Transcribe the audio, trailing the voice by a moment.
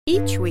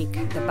Each week,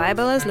 the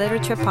Bible as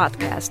Literature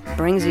podcast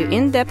brings you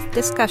in-depth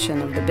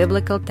discussion of the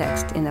biblical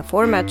text in a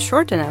format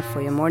short enough for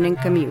your morning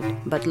commute,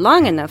 but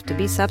long enough to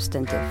be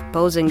substantive,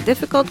 posing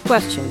difficult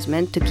questions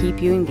meant to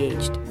keep you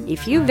engaged.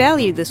 If you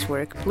value this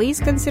work, please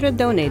consider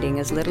donating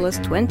as little as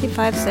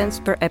 25 cents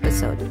per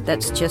episode.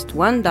 That's just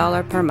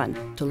 $1 per month.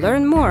 To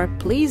learn more,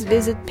 please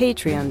visit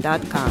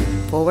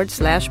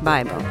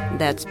patreon.com/Bible.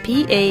 That's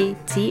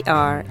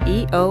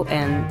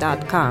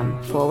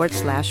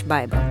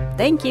patreon.com/Bible.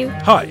 Thank you.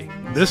 Hi.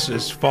 This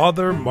is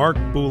Father Mark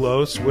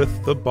Boulos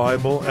with the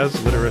Bible as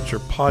Literature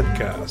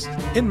podcast.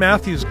 In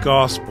Matthew's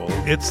Gospel,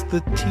 it's the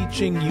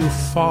teaching you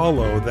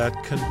follow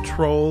that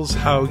controls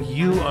how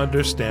you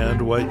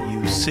understand what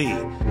you see.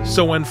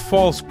 So when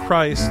false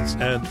Christs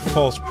and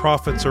false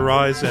prophets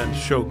arise and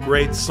show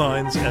great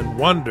signs and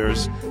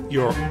wonders,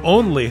 your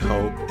only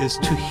hope is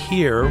to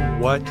hear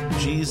what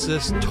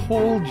Jesus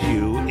told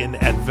you in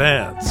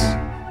advance.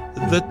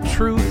 The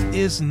truth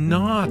is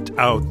not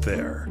out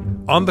there.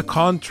 On the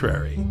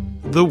contrary,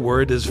 the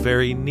word is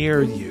very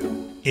near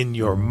you, in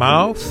your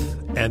mouth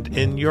and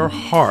in your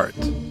heart,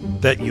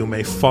 that you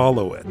may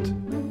follow it.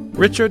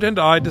 Richard and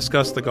I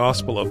discuss the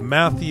Gospel of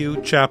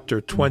Matthew,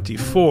 chapter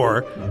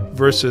 24,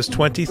 verses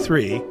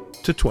 23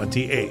 to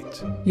 28.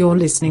 You're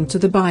listening to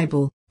the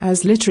Bible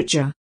as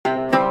Literature.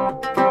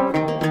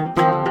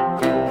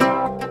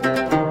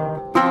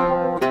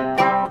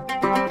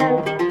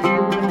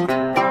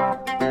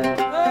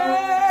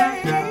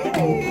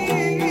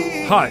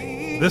 Hi.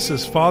 This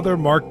is Father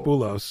Mark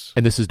Boulos.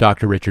 And this is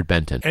Dr. Richard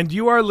Benton. And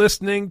you are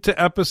listening to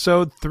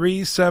episode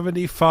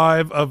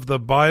 375 of the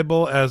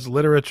Bible as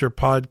Literature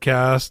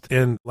podcast.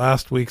 In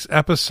last week's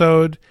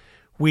episode,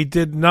 we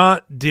did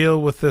not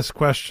deal with this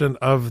question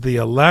of the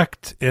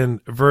elect in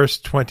verse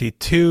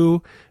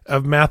 22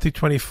 of Matthew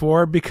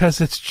 24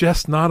 because it's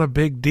just not a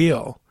big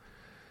deal.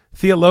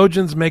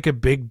 Theologians make a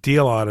big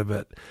deal out of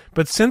it.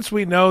 But since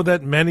we know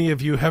that many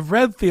of you have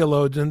read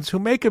theologians who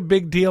make a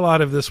big deal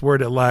out of this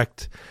word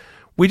elect,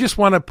 we just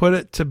want to put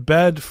it to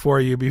bed for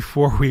you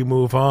before we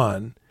move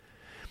on.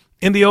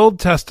 In the Old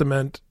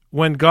Testament,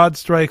 when God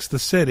strikes the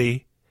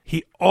city,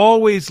 he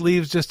always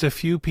leaves just a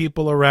few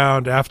people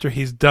around after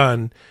he's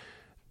done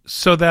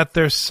so that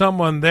there's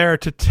someone there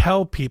to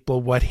tell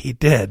people what he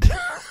did.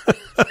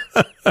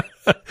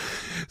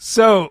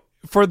 So,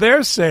 for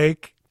their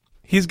sake,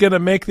 he's going to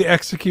make the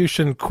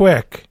execution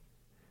quick,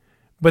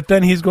 but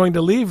then he's going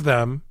to leave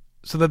them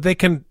so that they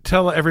can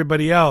tell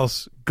everybody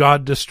else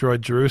God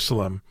destroyed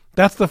Jerusalem.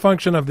 That's the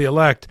function of the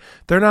elect.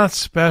 They're not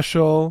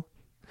special.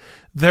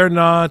 They're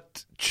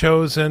not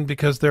chosen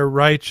because they're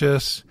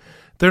righteous.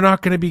 They're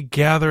not going to be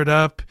gathered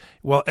up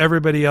while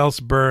everybody else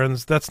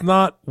burns. That's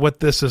not what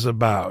this is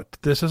about.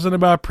 This isn't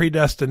about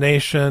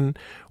predestination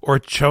or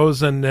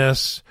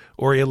chosenness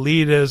or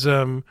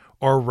elitism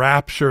or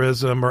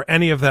rapturism or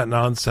any of that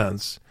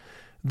nonsense.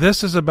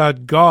 This is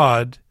about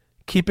God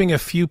keeping a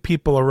few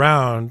people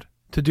around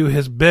to do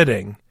his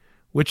bidding,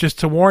 which is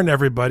to warn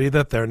everybody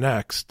that they're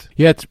next.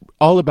 Yeah, it's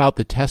all about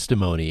the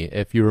testimony.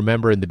 If you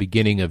remember in the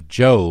beginning of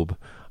Job,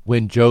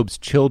 when Job's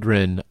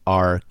children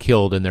are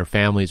killed and their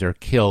families are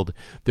killed,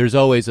 there's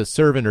always a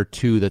servant or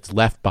two that's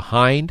left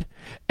behind,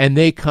 and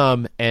they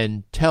come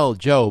and tell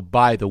Job,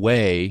 by the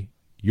way,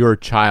 your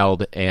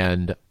child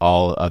and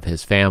all of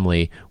his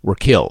family were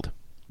killed.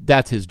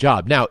 That's his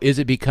job. Now, is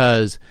it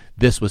because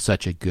this was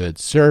such a good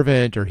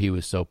servant or he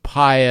was so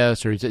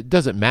pious, or it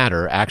doesn't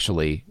matter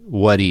actually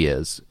what he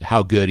is,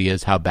 how good he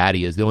is, how bad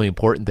he is. The only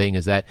important thing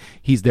is that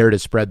he's there to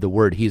spread the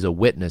word. He's a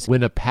witness.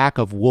 When a pack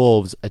of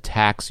wolves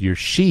attacks your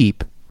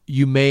sheep,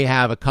 you may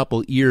have a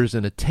couple ears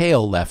and a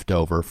tail left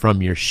over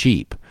from your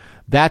sheep.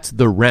 That's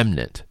the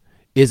remnant.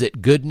 Is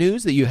it good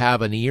news that you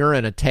have an ear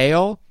and a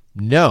tail?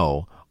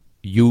 No.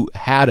 You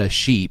had a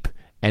sheep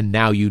and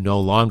now you no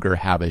longer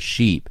have a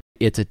sheep.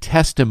 It's a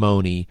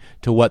testimony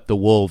to what the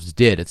wolves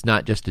did. It's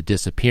not just a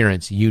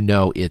disappearance. You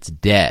know it's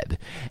dead.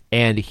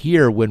 And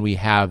here, when we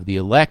have the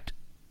elect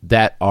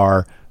that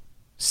are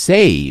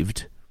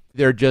saved,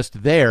 they're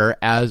just there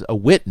as a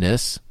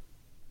witness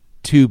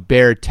to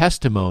bear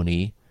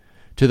testimony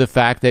to the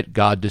fact that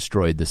God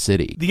destroyed the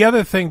city. The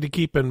other thing to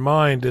keep in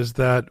mind is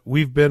that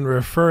we've been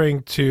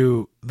referring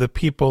to the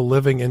people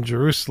living in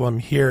Jerusalem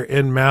here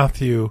in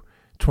Matthew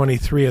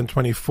 23 and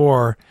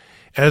 24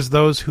 as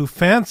those who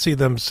fancy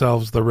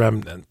themselves the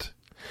remnant.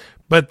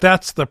 But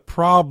that's the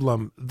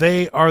problem.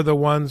 They are the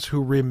ones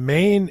who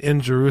remain in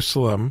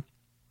Jerusalem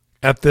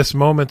at this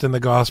moment in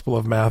the Gospel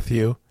of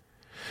Matthew.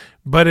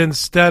 But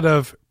instead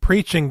of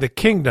preaching the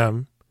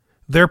kingdom,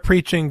 they're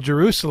preaching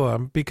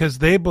Jerusalem because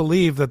they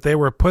believe that they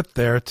were put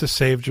there to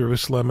save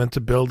Jerusalem and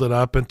to build it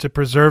up and to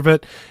preserve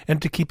it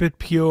and to keep it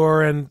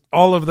pure and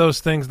all of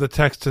those things the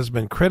text has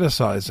been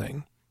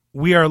criticizing.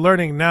 We are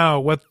learning now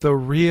what the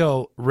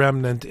real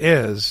remnant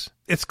is.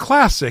 It's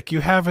classic. You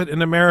have it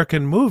in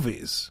American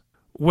movies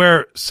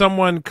where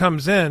someone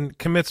comes in,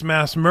 commits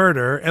mass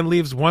murder, and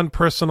leaves one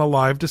person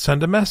alive to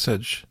send a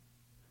message.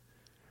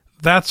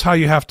 That's how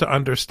you have to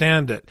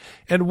understand it.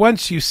 And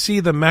once you see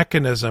the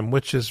mechanism,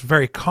 which is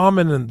very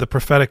common in the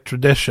prophetic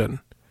tradition,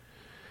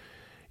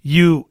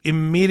 you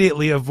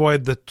immediately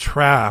avoid the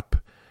trap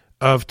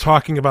of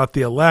talking about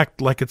the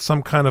elect like it's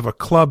some kind of a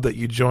club that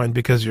you join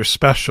because you're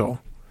special.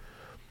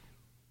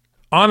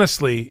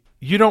 Honestly,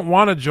 you don't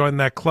want to join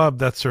that club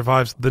that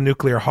survives the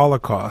nuclear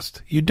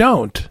holocaust. You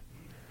don't.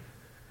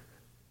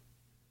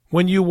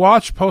 When you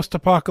watch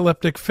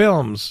post-apocalyptic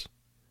films,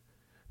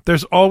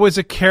 there's always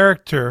a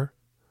character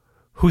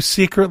who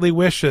secretly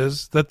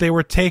wishes that they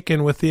were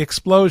taken with the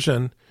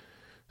explosion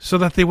so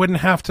that they wouldn't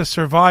have to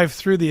survive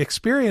through the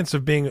experience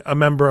of being a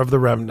member of the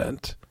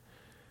remnant.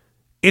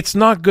 It's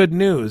not good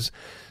news.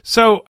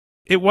 So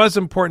it was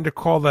important to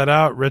call that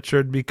out,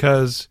 Richard,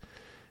 because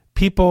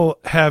people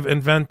have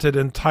invented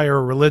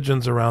entire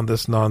religions around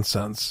this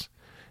nonsense.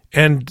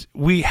 And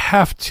we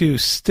have to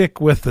stick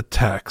with the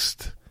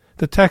text.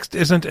 The text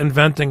isn't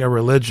inventing a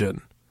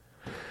religion.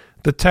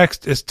 The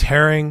text is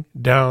tearing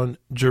down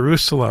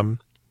Jerusalem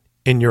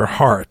in your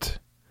heart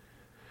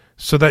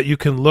so that you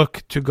can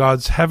look to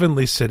God's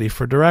heavenly city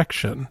for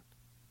direction.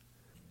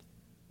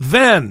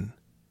 Then,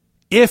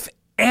 if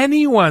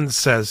anyone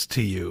says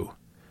to you,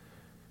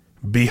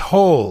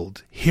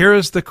 "Behold, here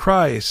is the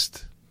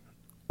Christ,"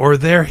 or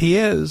 "There he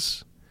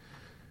is,"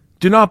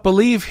 do not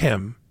believe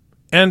him.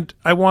 And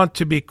I want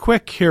to be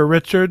quick here,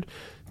 Richard,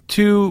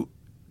 to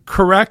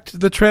correct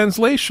the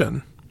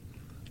translation.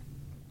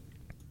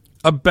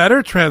 A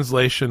better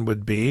translation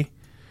would be,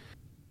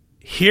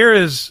 "Here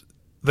is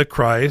the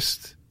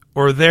Christ,"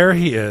 or "There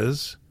he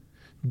is.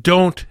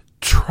 Don't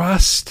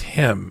trust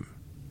him."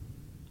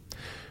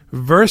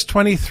 Verse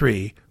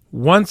 23,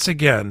 once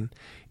again,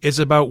 is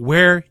about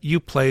where you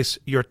place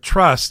your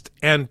trust.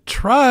 And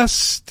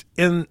trust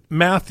in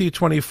Matthew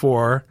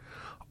 24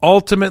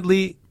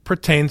 ultimately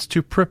pertains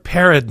to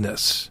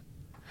preparedness.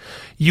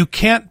 You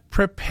can't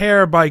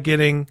prepare by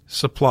getting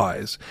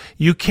supplies.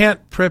 You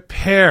can't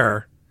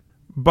prepare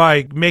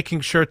by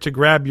making sure to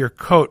grab your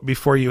coat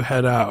before you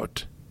head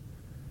out.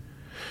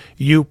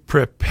 You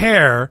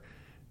prepare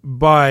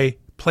by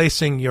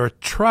placing your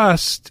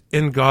trust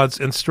in God's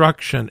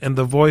instruction and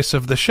the voice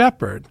of the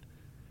shepherd.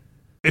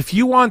 If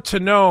you want to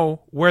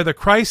know where the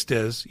Christ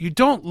is, you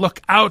don't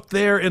look out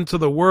there into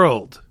the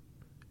world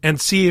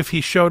and see if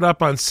he showed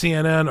up on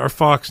CNN or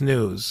Fox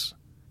News.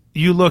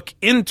 You look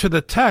into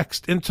the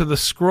text, into the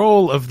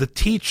scroll of the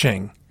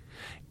teaching,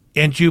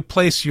 and you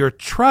place your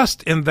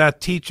trust in that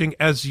teaching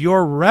as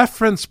your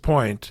reference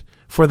point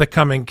for the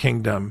coming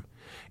kingdom.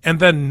 And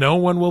then no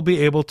one will be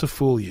able to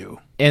fool you.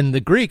 In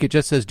the Greek, it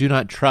just says, do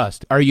not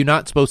trust. Are you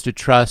not supposed to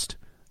trust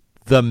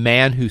the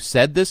man who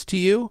said this to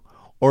you?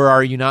 Or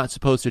are you not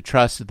supposed to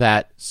trust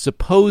that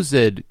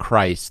supposed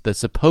Christ, the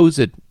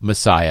supposed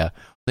Messiah?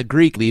 The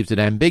Greek leaves it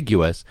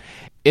ambiguous.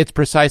 It's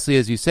precisely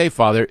as you say,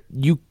 Father,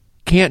 you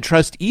can't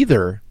trust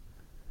either.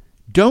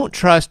 Don't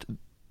trust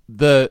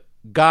the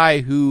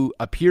guy who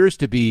appears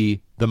to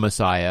be the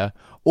Messiah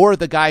or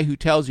the guy who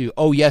tells you,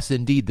 oh, yes,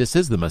 indeed, this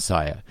is the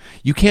Messiah.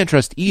 You can't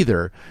trust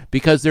either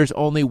because there's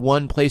only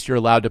one place you're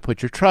allowed to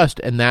put your trust,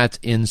 and that's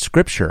in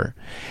Scripture.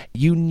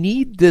 You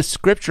need this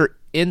Scripture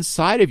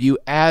inside of you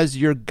as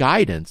your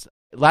guidance.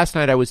 Last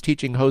night I was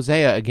teaching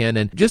Hosea again,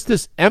 and just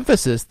this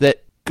emphasis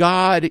that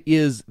God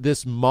is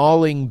this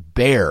mauling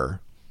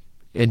bear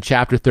in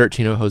chapter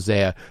 13 of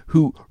Hosea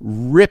who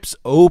rips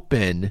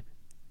open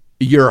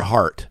your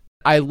heart.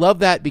 I love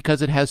that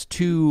because it has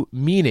two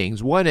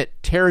meanings. One, it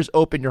tears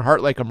open your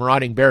heart like a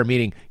marauding bear,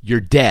 meaning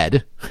you're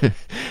dead,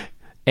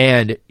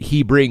 and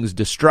he brings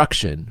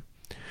destruction.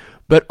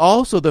 But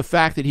also the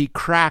fact that he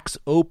cracks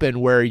open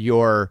where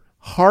your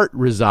heart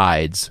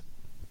resides.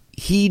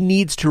 He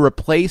needs to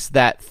replace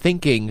that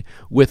thinking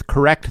with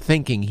correct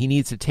thinking. He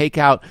needs to take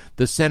out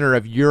the center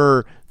of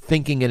your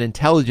thinking and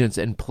intelligence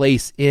and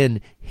place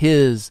in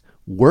his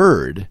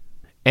word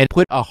and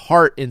put a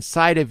heart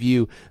inside of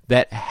you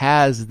that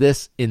has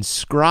this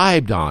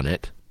inscribed on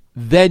it.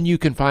 Then you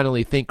can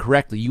finally think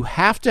correctly. You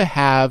have to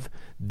have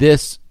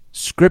this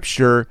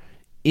Scripture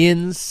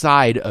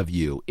inside of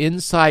you,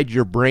 inside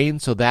your brain,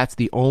 so that's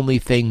the only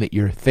thing that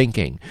you're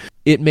thinking.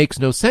 It makes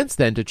no sense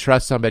then to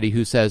trust somebody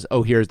who says,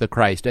 oh, here's the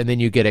Christ, and then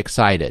you get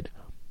excited.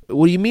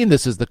 What do you mean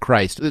this is the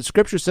Christ? The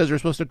Scripture says we're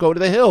supposed to go to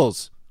the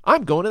hills.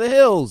 I'm going to the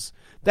hills.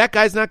 That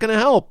guy's not going to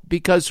help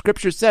because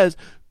Scripture says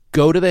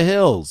go to the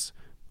hills.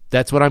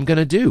 That's what I'm going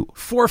to do.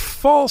 For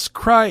false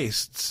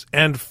Christs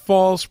and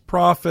false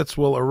prophets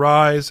will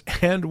arise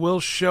and will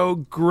show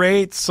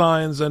great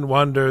signs and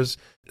wonders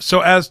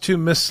so as to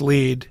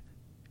mislead,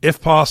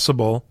 if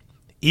possible,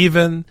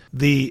 even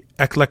the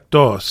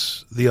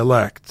eklektos, the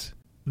elect.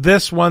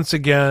 This once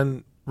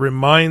again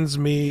reminds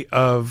me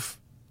of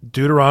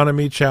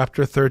Deuteronomy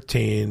chapter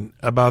 13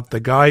 about the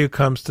guy who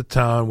comes to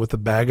town with a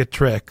bag of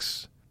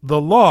tricks.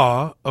 The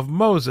law of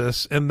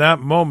Moses in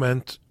that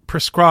moment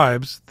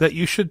prescribes that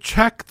you should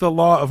check the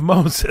law of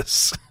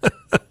Moses.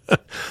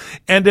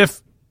 And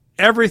if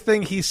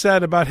everything he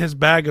said about his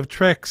bag of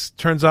tricks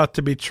turns out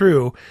to be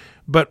true,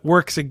 but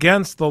works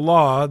against the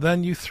law,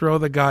 then you throw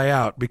the guy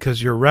out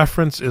because your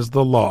reference is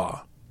the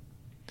law.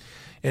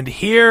 And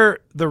here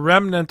the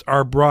remnant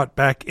are brought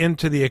back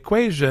into the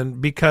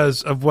equation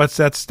because of what's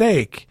at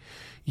stake.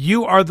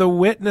 You are the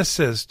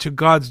witnesses to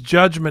God's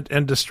judgment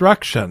and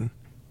destruction.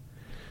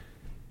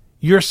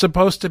 You're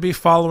supposed to be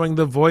following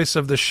the voice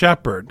of the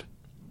shepherd.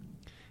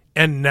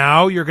 And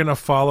now you're going to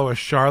follow a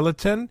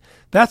charlatan?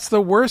 That's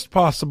the worst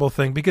possible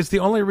thing, because the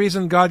only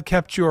reason God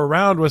kept you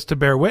around was to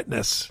bear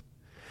witness.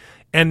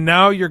 And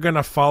now you're going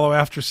to follow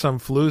after some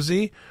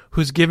floozy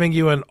who's giving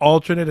you an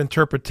alternate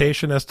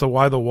interpretation as to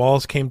why the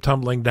walls came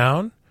tumbling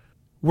down?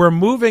 We're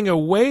moving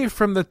away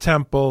from the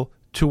temple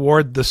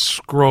toward the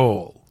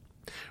scroll.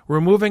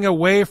 We're moving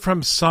away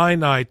from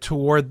Sinai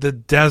toward the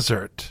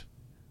desert.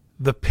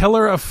 The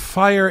pillar of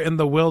fire in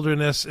the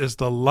wilderness is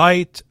the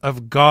light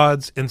of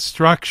God's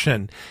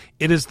instruction.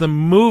 It is the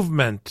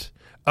movement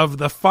of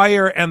the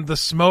fire and the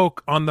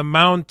smoke on the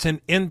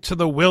mountain into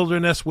the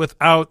wilderness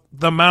without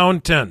the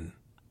mountain.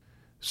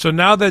 So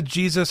now that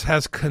Jesus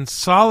has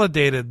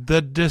consolidated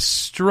the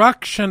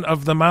destruction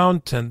of the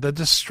mountain, the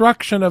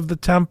destruction of the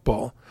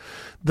temple,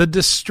 the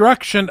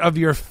destruction of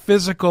your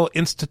physical,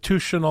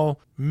 institutional,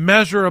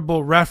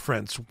 measurable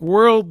reference,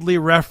 worldly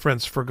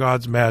reference for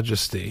God's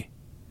majesty,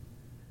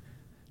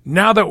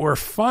 now that we're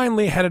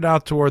finally headed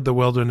out toward the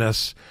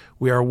wilderness,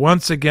 we are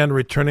once again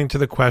returning to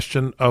the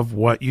question of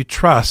what you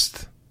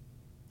trust,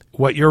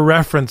 what your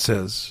reference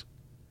is,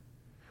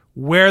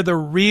 where the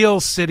real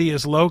city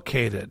is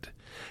located.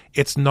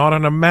 It's not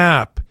on a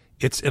map,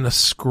 it's in a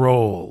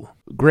scroll.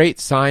 Great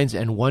signs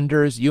and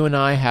wonders. You and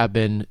I have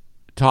been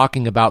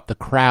talking about the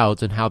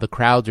crowds and how the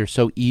crowds are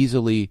so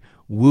easily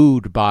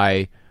wooed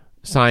by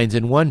signs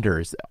and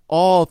wonders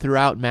all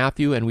throughout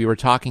Matthew, and we were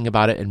talking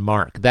about it in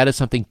Mark. That is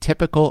something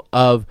typical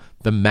of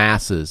the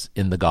masses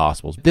in the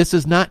Gospels. This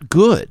is not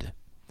good.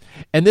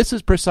 And this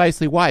is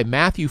precisely why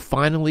Matthew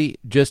finally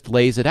just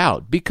lays it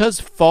out.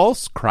 Because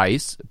false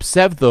Christs,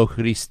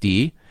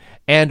 pseudo-Christi,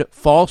 and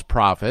false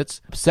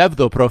prophets,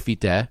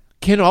 pseudo-prophete,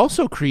 can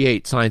also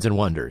create signs and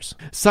wonders.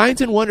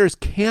 Signs and wonders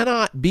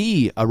cannot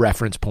be a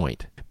reference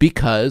point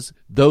because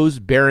those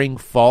bearing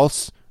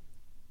false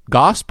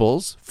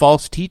Gospels,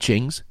 false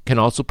teachings, can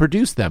also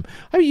produce them.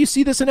 I mean, you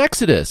see this in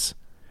Exodus.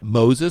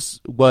 Moses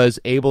was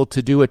able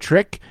to do a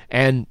trick,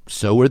 and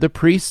so were the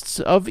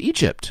priests of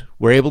Egypt,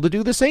 were able to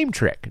do the same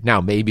trick.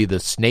 Now, maybe the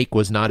snake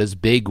was not as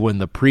big when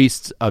the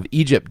priests of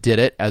Egypt did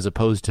it as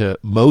opposed to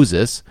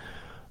Moses,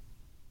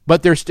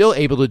 but they're still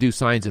able to do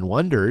signs and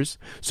wonders.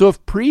 So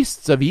if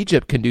priests of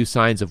Egypt can do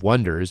signs of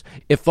wonders,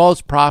 if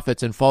false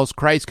prophets and false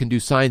Christs can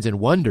do signs and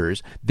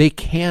wonders, they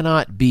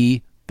cannot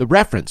be the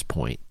reference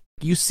point.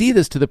 You see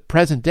this to the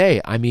present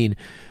day. I mean,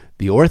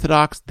 the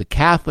Orthodox, the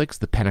Catholics,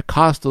 the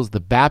Pentecostals, the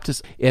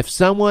Baptists, if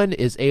someone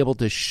is able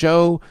to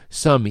show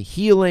some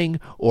healing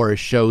or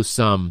show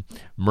some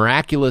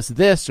miraculous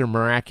this or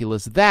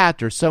miraculous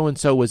that, or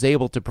so-and-so was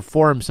able to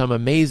perform some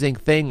amazing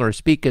thing or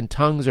speak in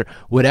tongues or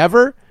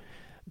whatever,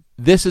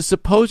 this is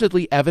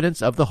supposedly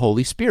evidence of the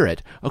Holy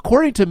Spirit.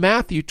 According to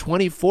Matthew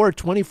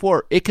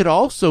 24:24, it could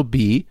also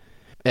be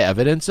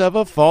evidence of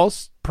a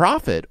false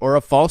prophet or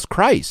a false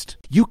Christ.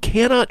 You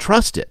cannot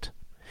trust it.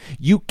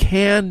 You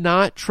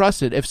cannot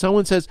trust it. If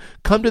someone says,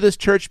 come to this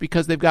church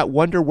because they've got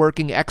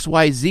wonder-working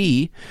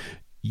XYZ,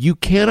 you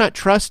cannot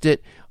trust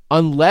it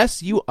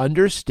unless you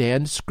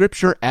understand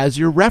Scripture as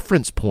your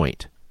reference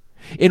point.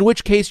 In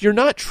which case, you're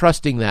not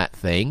trusting that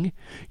thing.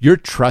 You're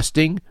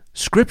trusting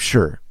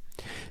Scripture.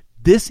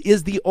 This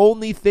is the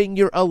only thing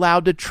you're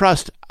allowed to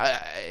trust.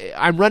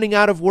 I'm running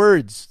out of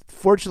words.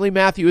 Fortunately,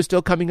 Matthew is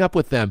still coming up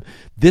with them.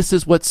 This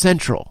is what's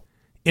central.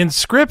 In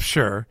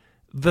Scripture,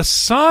 the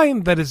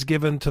sign that is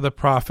given to the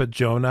prophet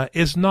Jonah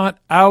is not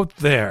out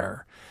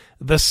there.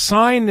 The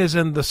sign is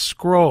in the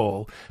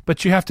scroll,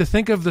 but you have to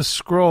think of the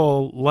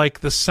scroll like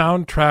the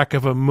soundtrack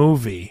of a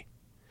movie.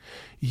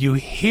 You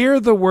hear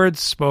the words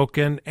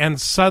spoken, and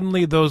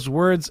suddenly those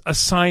words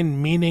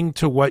assign meaning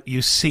to what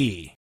you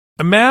see.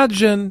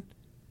 Imagine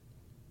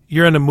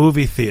you're in a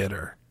movie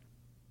theater.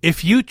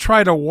 If you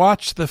try to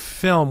watch the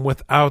film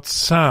without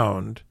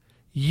sound,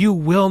 you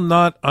will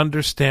not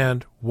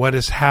understand what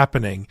is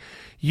happening.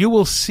 You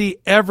will see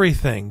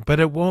everything, but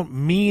it won't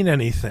mean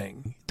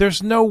anything.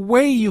 There's no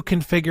way you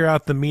can figure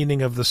out the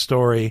meaning of the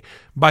story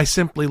by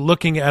simply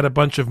looking at a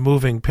bunch of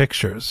moving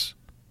pictures.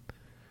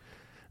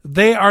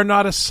 They are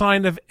not a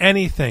sign of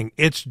anything.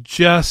 It's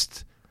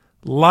just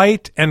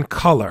light and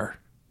color.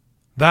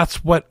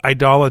 That's what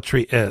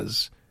idolatry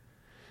is.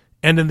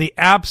 And in the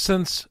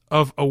absence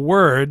of a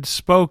word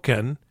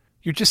spoken,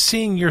 you're just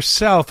seeing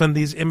yourself in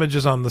these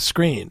images on the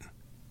screen.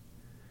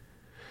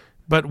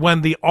 But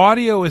when the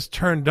audio is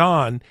turned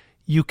on,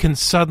 you can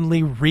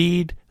suddenly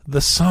read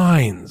the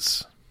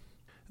signs.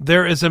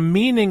 There is a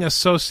meaning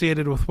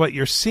associated with what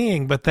you're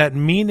seeing, but that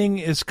meaning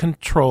is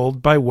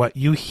controlled by what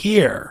you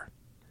hear.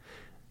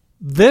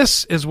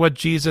 This is what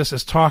Jesus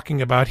is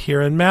talking about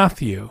here in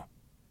Matthew.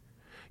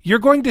 You're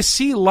going to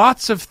see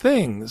lots of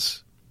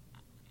things.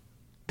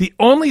 The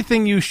only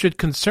thing you should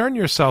concern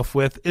yourself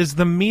with is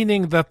the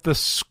meaning that the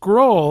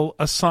scroll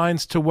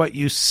assigns to what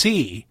you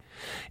see.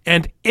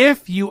 And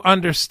if you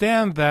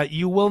understand that,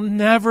 you will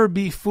never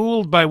be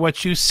fooled by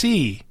what you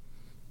see.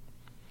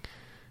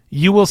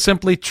 You will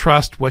simply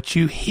trust what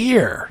you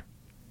hear.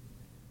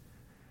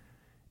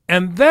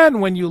 And then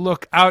when you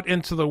look out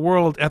into the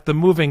world at the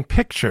moving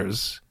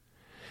pictures,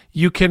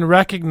 you can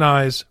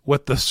recognize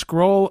what the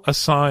scroll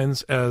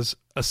assigns as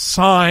a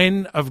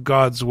sign of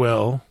God's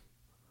will,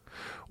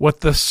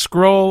 what the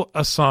scroll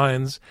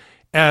assigns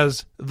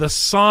as the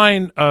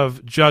sign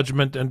of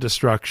judgment and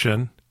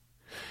destruction,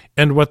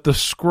 and what the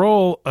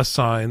scroll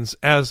assigns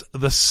as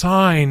the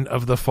sign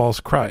of the false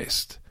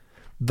Christ.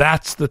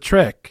 That's the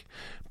trick.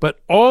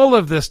 But all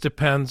of this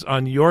depends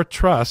on your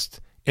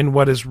trust in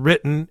what is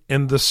written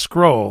in the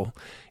scroll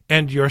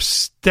and your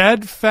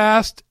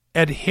steadfast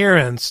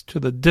adherence to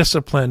the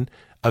discipline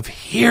of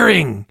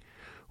hearing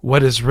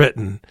what is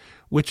written,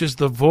 which is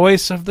the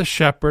voice of the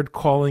shepherd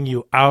calling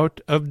you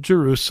out of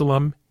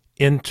Jerusalem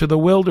into the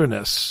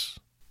wilderness.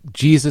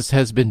 Jesus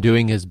has been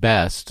doing his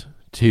best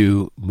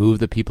to move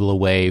the people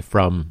away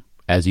from,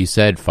 as you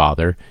said,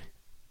 Father,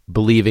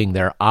 believing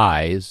their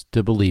eyes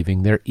to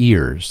believing their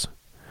ears.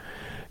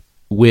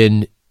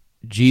 When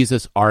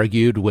Jesus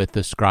argued with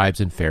the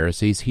scribes and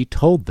Pharisees, he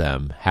told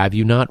them, "Have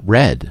you not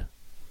read?"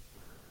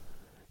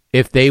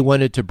 If they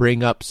wanted to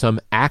bring up some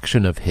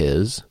action of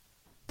his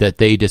that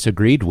they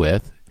disagreed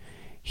with,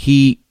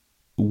 he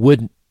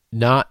would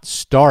not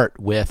start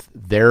with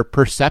their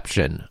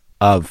perception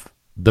of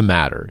the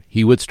matter.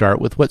 He would start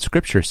with what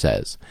Scripture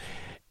says.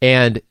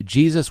 And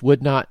Jesus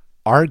would not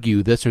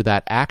argue this or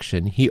that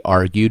action. He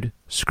argued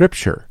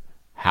Scripture.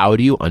 How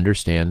do you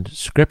understand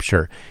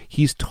Scripture?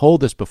 He's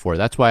told us before.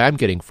 That's why I'm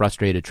getting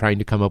frustrated trying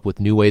to come up with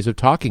new ways of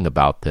talking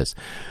about this.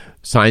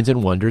 Signs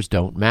and wonders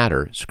don't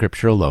matter.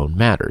 Scripture alone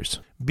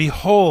matters.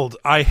 Behold,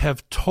 I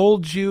have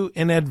told you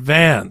in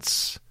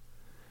advance.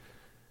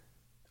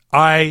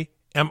 I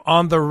am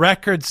on the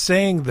record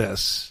saying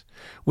this,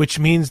 which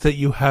means that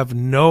you have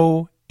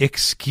no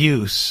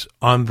excuse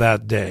on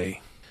that day.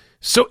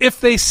 So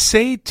if they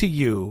say to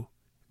you,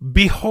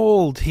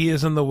 "Behold, he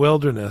is in the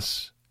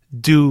wilderness,"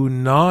 do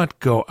not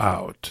go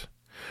out.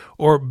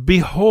 Or,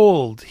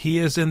 "Behold, he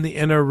is in the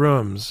inner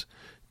rooms,"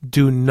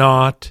 do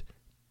not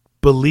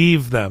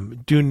believe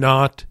them. Do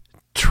not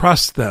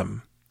trust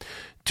them.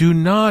 Do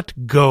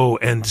not go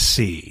and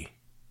see.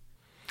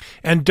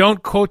 And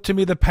don't quote to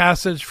me the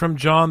passage from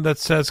John that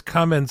says,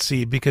 "Come and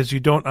see," because you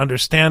don't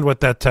understand what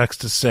that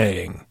text is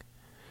saying.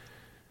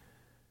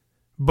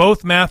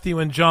 Both Matthew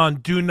and John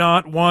do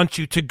not want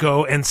you to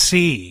go and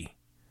see.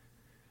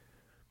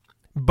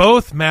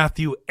 Both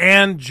Matthew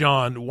and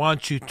John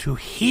want you to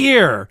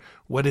hear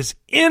what is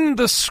in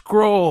the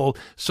scroll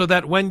so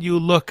that when you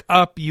look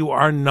up, you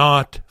are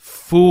not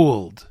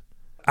fooled.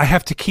 I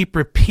have to keep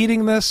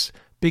repeating this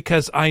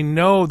because I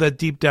know that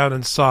deep down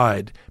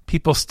inside,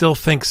 people still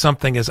think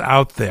something is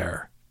out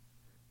there.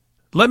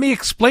 Let me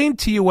explain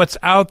to you what's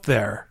out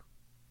there.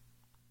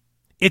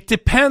 It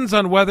depends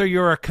on whether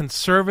you're a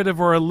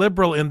conservative or a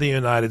liberal in the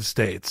United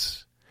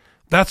States.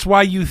 That's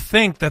why you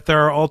think that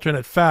there are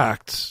alternate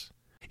facts.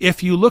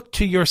 If you look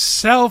to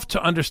yourself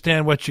to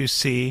understand what you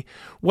see,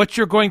 what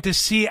you're going to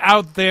see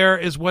out there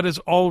is what is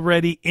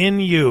already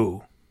in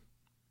you.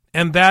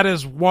 And that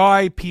is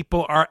why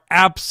people are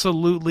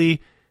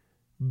absolutely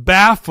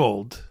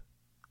baffled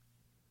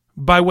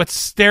by what's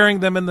staring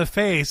them in the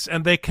face,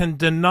 and they can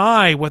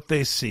deny what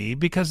they see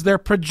because they're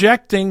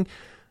projecting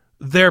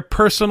their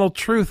personal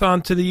truth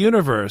onto the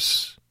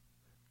universe.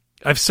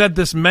 I've said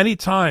this many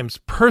times.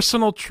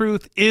 Personal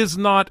truth is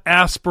not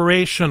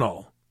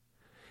aspirational.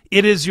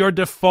 It is your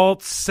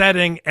default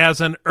setting as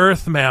an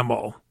earth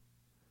mammal.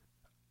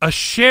 A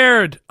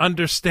shared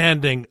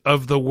understanding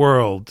of the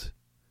world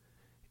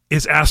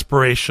is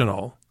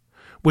aspirational,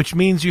 which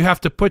means you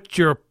have to put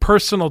your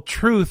personal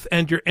truth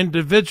and your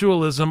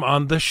individualism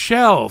on the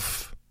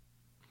shelf.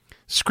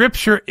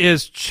 Scripture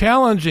is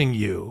challenging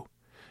you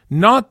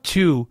not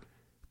to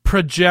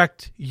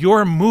project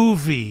your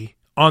movie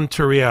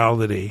onto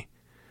reality,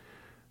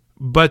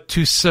 but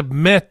to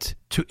submit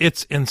to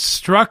its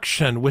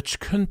instruction, which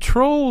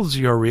controls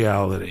your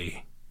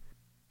reality.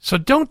 So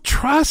don't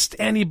trust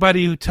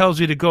anybody who tells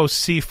you to go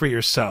see for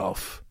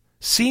yourself.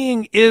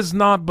 Seeing is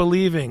not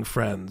believing,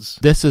 friends.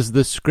 This is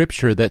the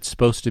Scripture that's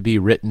supposed to be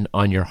written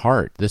on your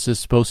heart. This is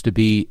supposed to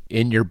be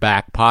in your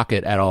back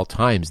pocket at all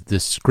times. The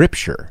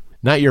Scripture,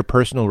 not your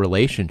personal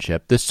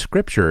relationship. The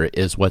Scripture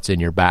is what's in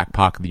your back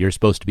pocket that you're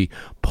supposed to be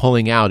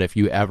pulling out if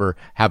you ever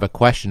have a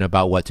question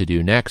about what to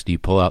do next. You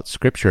pull out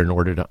Scripture in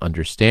order to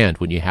understand.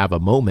 When you have a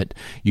moment,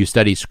 you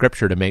study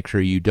Scripture to make sure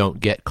you don't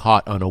get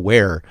caught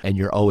unaware and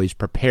you're always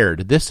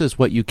prepared. This is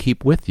what you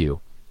keep with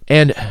you.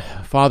 And,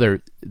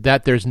 Father,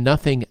 that there's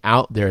nothing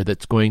out there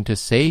that's going to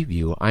save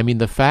you. I mean,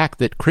 the fact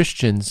that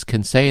Christians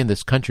can say in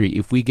this country,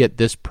 if we get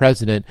this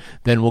president,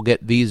 then we'll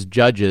get these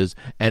judges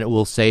and it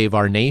will save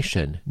our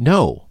nation.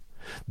 No,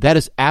 that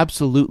is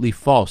absolutely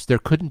false. There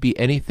couldn't be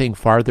anything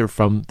farther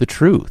from the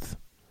truth.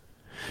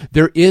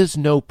 There is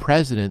no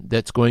president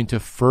that's going to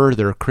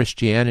further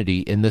Christianity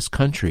in this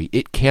country.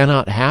 It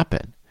cannot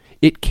happen.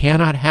 It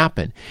cannot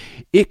happen.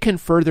 It can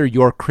further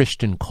your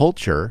Christian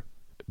culture,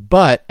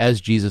 but,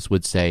 as Jesus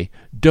would say,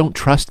 don't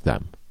trust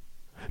them.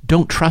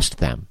 Don't trust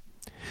them.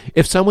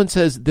 If someone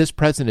says this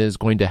president is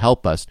going to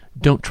help us,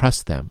 don't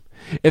trust them.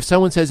 If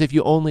someone says, if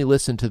you only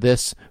listen to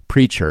this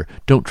preacher,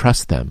 don't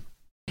trust them.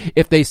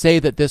 If they say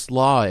that this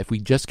law, if we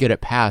just get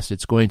it passed,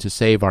 it's going to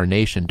save our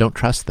nation, don't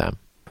trust them.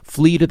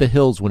 Flee to the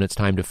hills when it's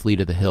time to flee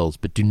to the hills,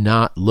 but do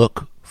not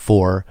look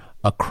for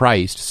a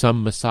Christ,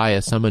 some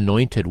Messiah, some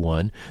anointed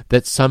one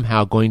that's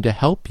somehow going to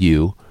help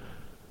you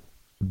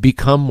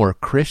become more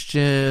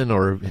Christian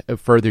or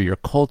further your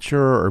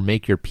culture or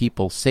make your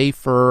people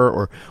safer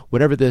or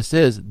whatever this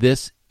is.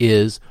 This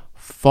is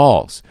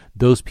false.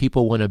 Those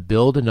people want to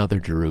build another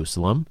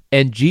Jerusalem.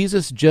 And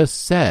Jesus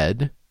just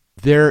said,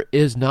 there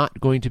is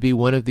not going to be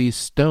one of these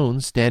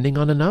stones standing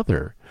on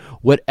another.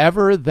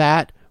 Whatever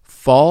that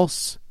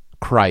false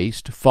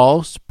Christ,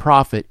 false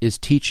prophet is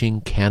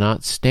teaching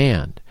cannot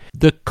stand.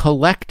 The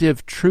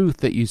collective truth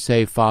that you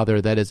say,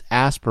 Father, that is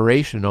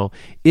aspirational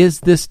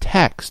is this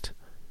text.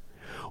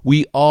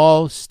 We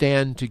all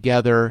stand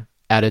together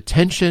at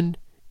attention,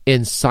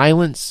 in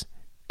silence,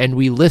 and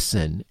we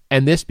listen,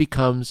 and this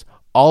becomes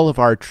all of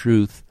our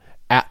truth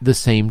at the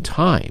same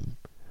time.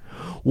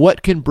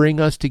 What can bring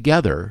us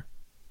together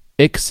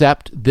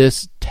except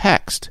this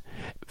text?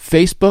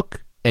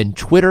 Facebook and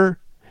Twitter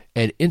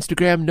and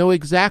Instagram know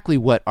exactly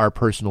what our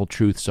personal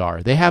truths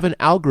are. They have an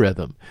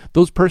algorithm.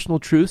 Those personal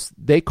truths,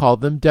 they call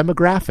them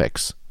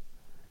demographics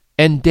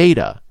and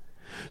data,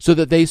 so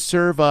that they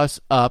serve us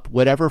up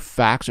whatever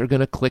facts are going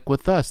to click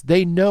with us.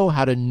 They know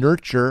how to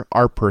nurture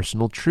our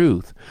personal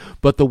truth.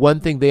 But the one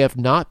thing they have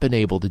not been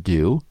able to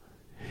do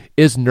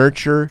is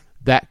nurture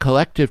that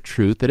collective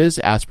truth that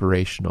is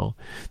aspirational,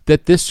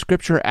 that this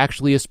scripture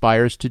actually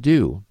aspires to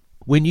do.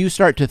 When you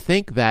start to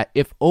think that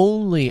if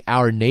only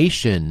our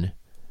nation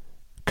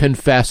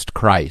confessed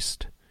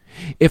Christ,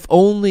 if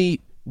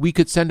only we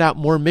could send out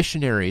more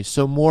missionaries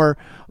so more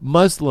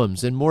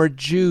Muslims and more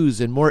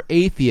Jews and more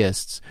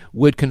atheists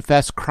would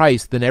confess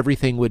Christ, then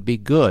everything would be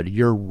good.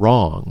 You're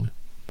wrong.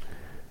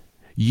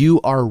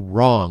 You are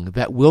wrong.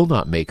 That will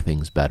not make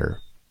things better.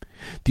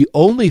 The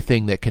only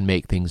thing that can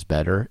make things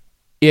better,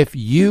 if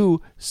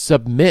you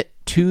submit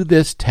to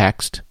this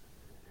text,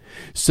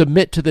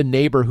 submit to the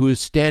neighbor who is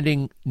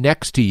standing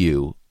next to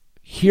you,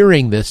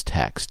 hearing this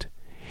text,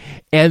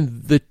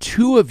 and the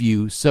two of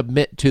you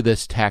submit to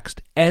this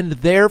text and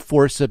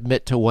therefore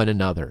submit to one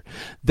another.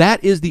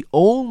 That is the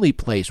only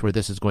place where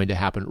this is going to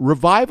happen.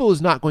 Revival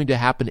is not going to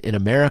happen in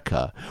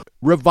America.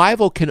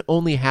 Revival can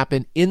only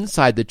happen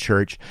inside the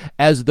church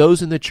as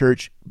those in the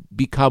church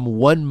become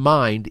one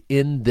mind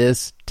in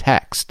this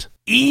text.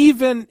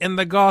 Even in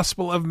the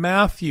Gospel of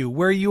Matthew,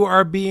 where you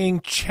are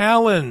being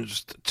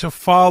challenged to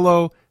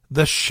follow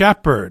the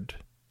shepherd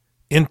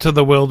into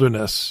the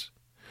wilderness,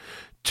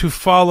 to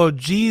follow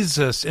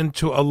Jesus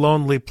into a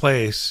lonely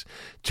place,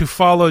 to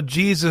follow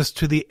Jesus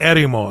to the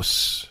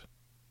eremos,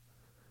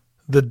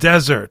 the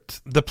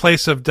desert, the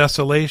place of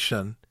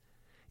desolation.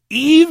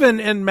 Even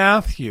in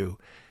Matthew,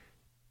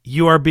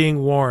 you are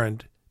being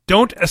warned.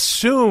 Don't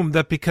assume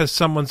that because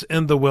someone's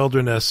in the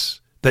wilderness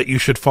that you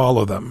should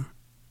follow them.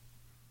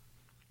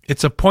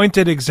 It's a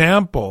pointed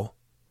example.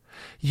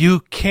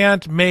 You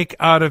can't make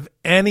out of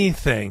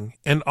anything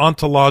an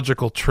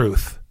ontological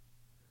truth.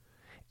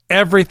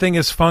 Everything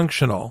is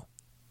functional.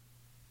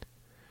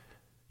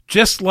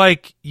 Just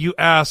like you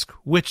ask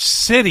which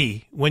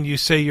city when you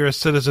say you're a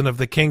citizen of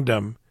the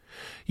kingdom,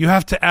 you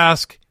have to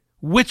ask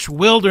which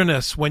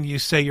wilderness when you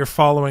say you're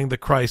following the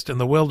Christ in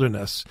the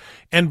wilderness.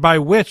 And by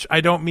which,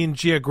 I don't mean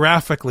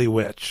geographically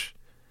which.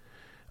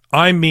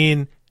 I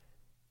mean,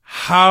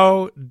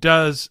 how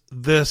does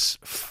this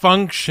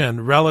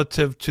function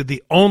relative to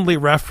the only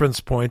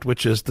reference point,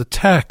 which is the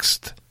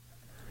text?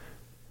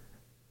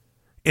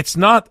 It's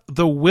not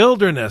the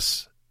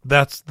wilderness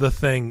that's the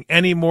thing,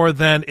 any more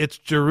than it's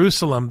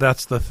Jerusalem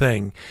that's the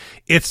thing.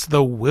 It's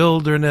the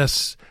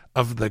wilderness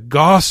of the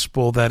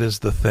gospel that is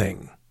the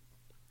thing.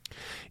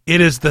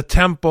 It is the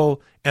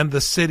temple and the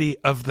city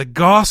of the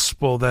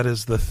gospel that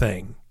is the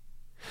thing.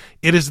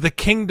 It is the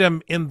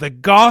kingdom in the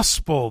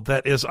gospel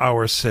that is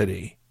our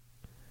city.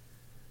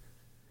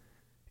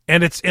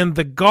 And it's in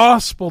the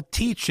gospel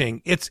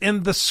teaching, it's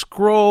in the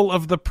scroll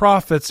of the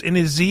prophets in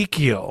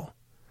Ezekiel,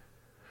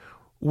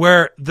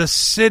 where the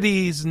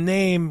city's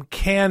name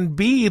can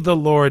be the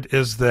Lord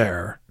is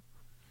there.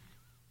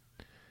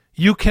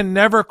 You can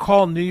never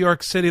call New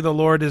York City the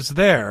Lord is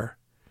there,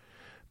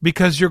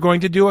 because you're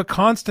going to do what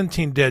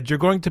Constantine did. You're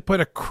going to put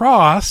a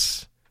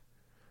cross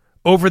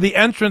over the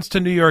entrance to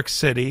New York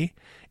City,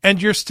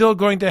 and you're still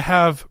going to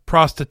have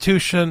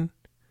prostitution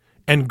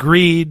and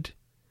greed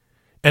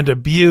and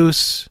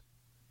abuse.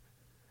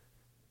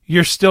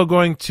 You're still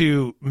going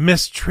to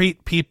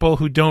mistreat people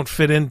who don't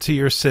fit into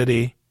your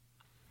city,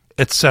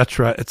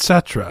 etc.,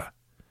 etc.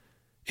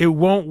 It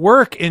won't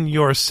work in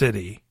your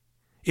city.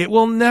 It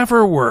will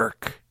never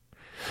work.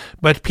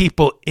 But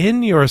people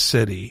in your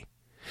city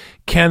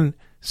can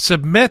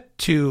submit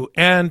to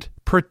and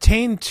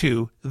pertain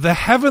to the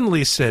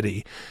heavenly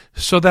city,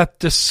 so that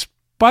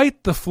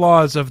despite the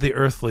flaws of the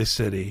earthly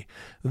city,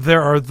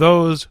 there are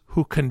those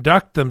who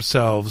conduct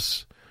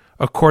themselves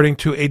according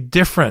to a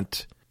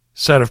different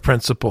set of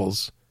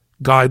principles,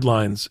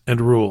 guidelines, and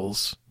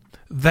rules.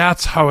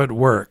 That's how it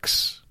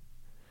works.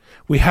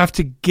 We have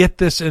to get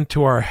this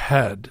into our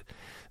head.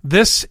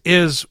 This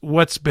is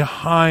what's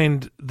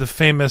behind the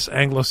famous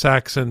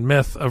Anglo-Saxon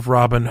myth of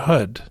Robin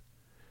Hood.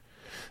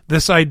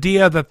 This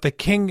idea that the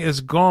king is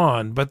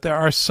gone, but there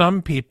are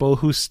some people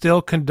who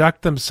still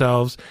conduct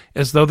themselves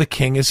as though the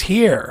king is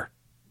here.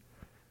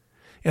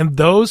 And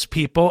those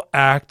people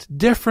act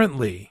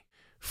differently.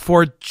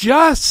 For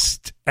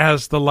just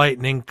as the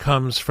lightning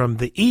comes from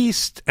the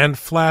east and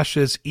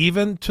flashes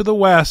even to the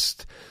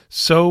west,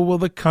 so will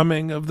the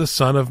coming of the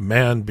Son of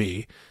Man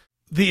be.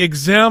 The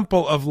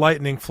example of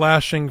lightning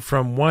flashing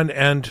from one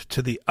end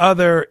to the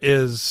other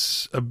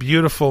is a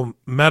beautiful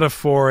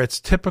metaphor.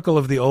 It's typical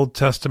of the Old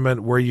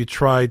Testament, where you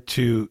try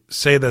to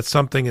say that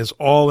something is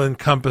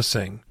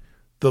all-encompassing.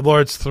 The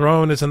Lord's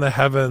throne is in the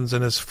heavens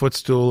and his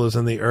footstool is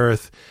in the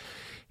earth.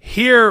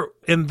 Here,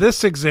 in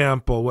this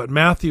example, what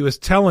Matthew is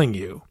telling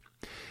you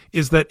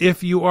is that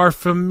if you are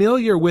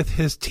familiar with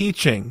his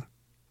teaching,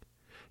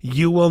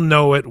 you will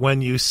know it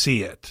when you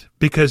see it,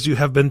 because you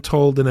have been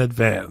told in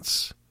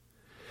advance.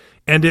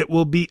 And it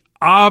will be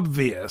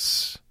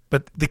obvious.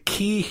 But the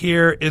key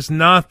here is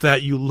not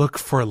that you look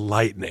for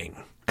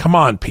lightning. Come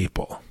on,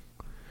 people.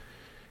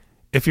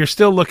 If you're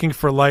still looking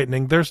for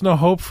lightning, there's no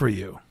hope for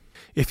you.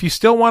 If you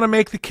still want to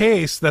make the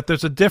case that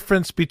there's a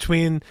difference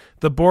between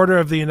the border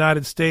of the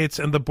United States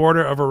and the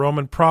border of a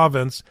Roman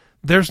province,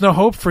 there's no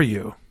hope for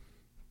you.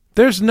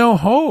 There's no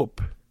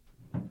hope.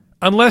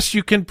 Unless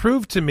you can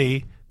prove to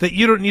me that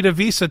you don't need a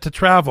visa to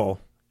travel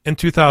in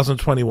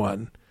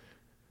 2021.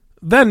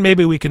 Then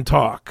maybe we can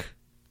talk.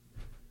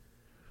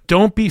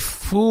 Don't be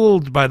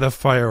fooled by the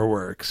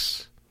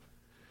fireworks.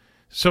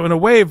 So in a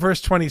way, verse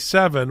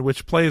 27,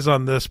 which plays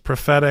on this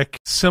prophetic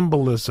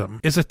symbolism,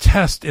 is a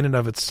test in and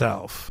of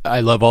itself. I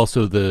love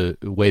also the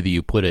way that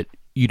you put it.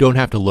 You don't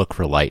have to look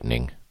for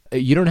lightning.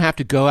 You don't have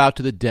to go out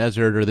to the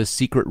desert or the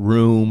secret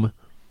room.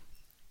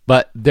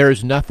 But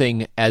there's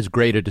nothing as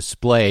great a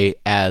display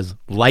as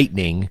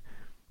lightning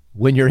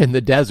when you're in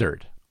the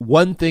desert.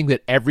 One thing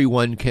that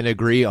everyone can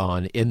agree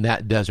on in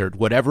that desert,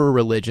 whatever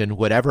religion,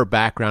 whatever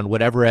background,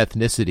 whatever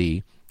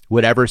ethnicity,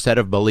 whatever set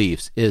of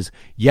beliefs, is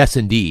yes,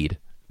 indeed,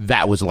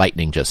 that was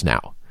lightning just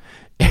now.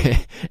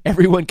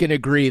 Everyone can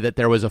agree that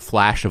there was a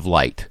flash of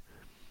light.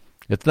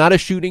 It's not a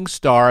shooting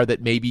star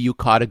that maybe you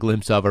caught a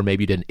glimpse of or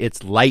maybe you didn't.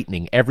 It's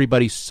lightning.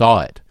 Everybody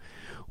saw it.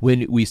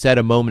 When we said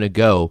a moment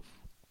ago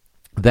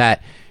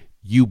that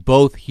you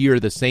both hear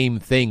the same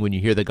thing when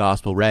you hear the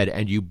gospel read,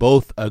 and you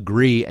both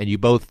agree and you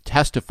both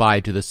testify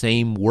to the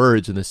same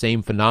words and the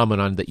same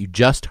phenomenon that you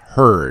just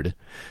heard.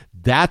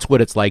 That's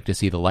what it's like to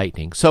see the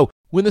lightning. So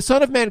when the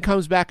Son of Man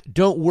comes back,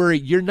 don't worry,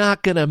 you're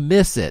not going to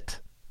miss it.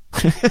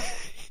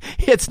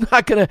 It's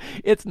not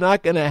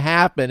gonna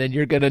happen, and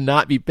you're gonna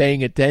not be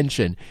paying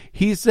attention.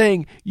 He's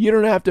saying you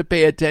don't have to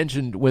pay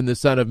attention when the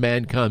Son of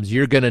Man comes.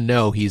 You're gonna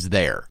know he's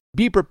there.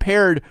 Be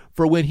prepared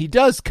for when he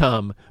does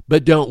come,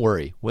 but don't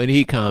worry. When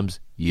he comes,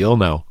 you'll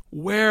know.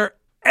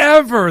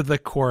 Wherever the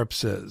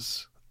corpse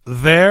is,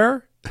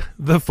 there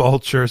the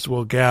vultures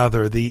will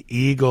gather, the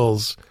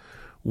eagles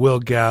will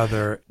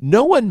gather.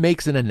 No one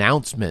makes an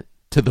announcement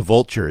to the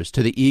vultures,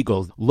 to the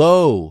eagles,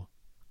 "Lo,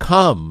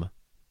 come,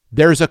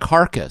 there's a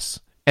carcass,"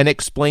 and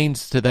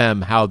explains to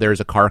them how there's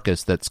a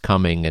carcass that's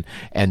coming,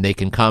 and they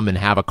can come and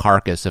have a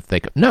carcass if they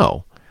can.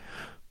 No.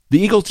 The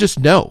eagles just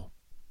know.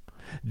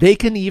 They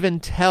can even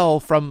tell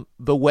from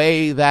the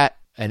way that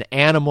an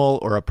animal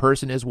or a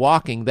person is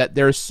walking that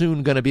there's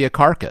soon going to be a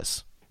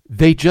carcass.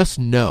 They just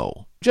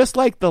know. Just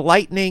like the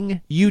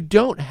lightning, you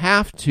don't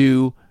have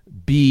to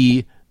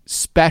be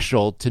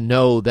special to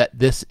know that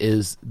this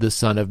is the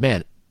Son of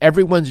Man.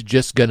 Everyone's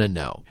just going to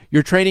know.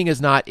 Your training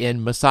is not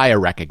in Messiah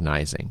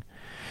recognizing.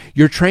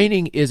 Your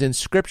training is in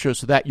Scripture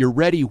so that you're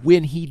ready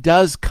when he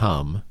does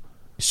come.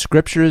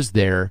 Scripture is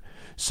there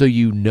so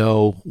you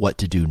know what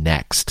to do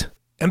next.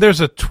 And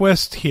there's a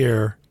twist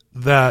here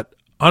that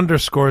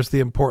underscores the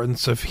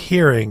importance of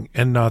hearing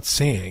and not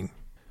seeing.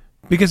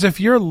 Because if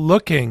you're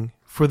looking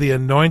for the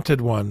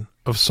anointed one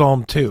of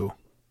Psalm 2,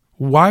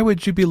 why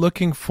would you be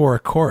looking for a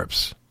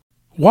corpse?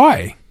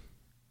 Why?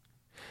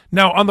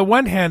 Now, on the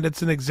one hand,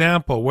 it's an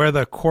example where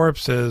the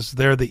corpse is,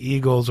 there the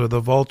eagles or the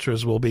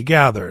vultures will be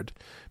gathered,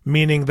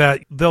 meaning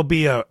that there'll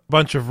be a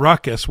bunch of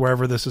ruckus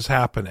wherever this is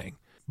happening.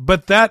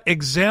 But that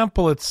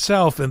example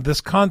itself in this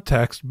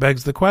context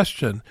begs the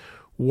question,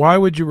 why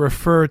would you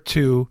refer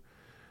to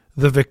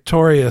the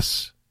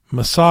victorious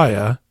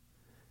Messiah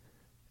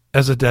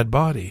as a dead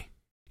body?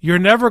 You're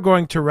never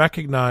going to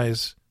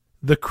recognize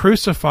the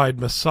crucified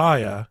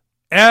Messiah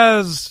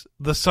as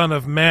the Son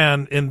of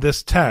Man in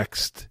this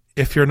text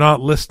if you're not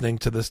listening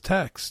to this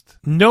text.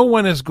 No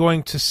one is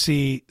going to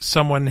see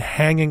someone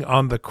hanging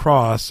on the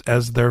cross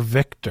as their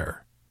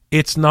victor.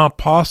 It's not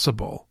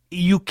possible.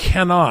 You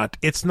cannot.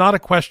 It's not a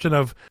question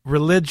of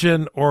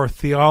religion or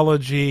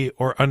theology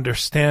or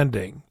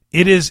understanding.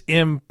 It is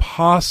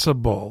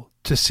impossible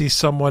to see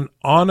someone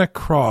on a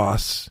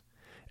cross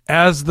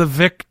as the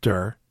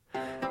victor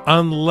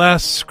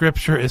unless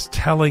Scripture is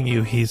telling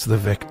you he's the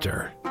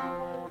victor.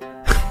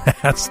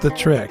 That's the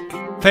trick.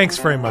 Thanks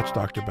very much,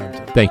 Dr.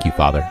 Benson. Thank you,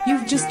 Father.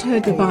 You've just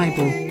heard the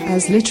Bible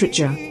as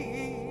Literature.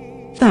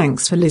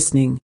 Thanks for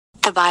listening.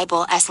 The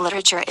Bible as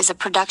Literature is a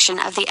production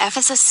of the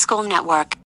Ephesus School Network.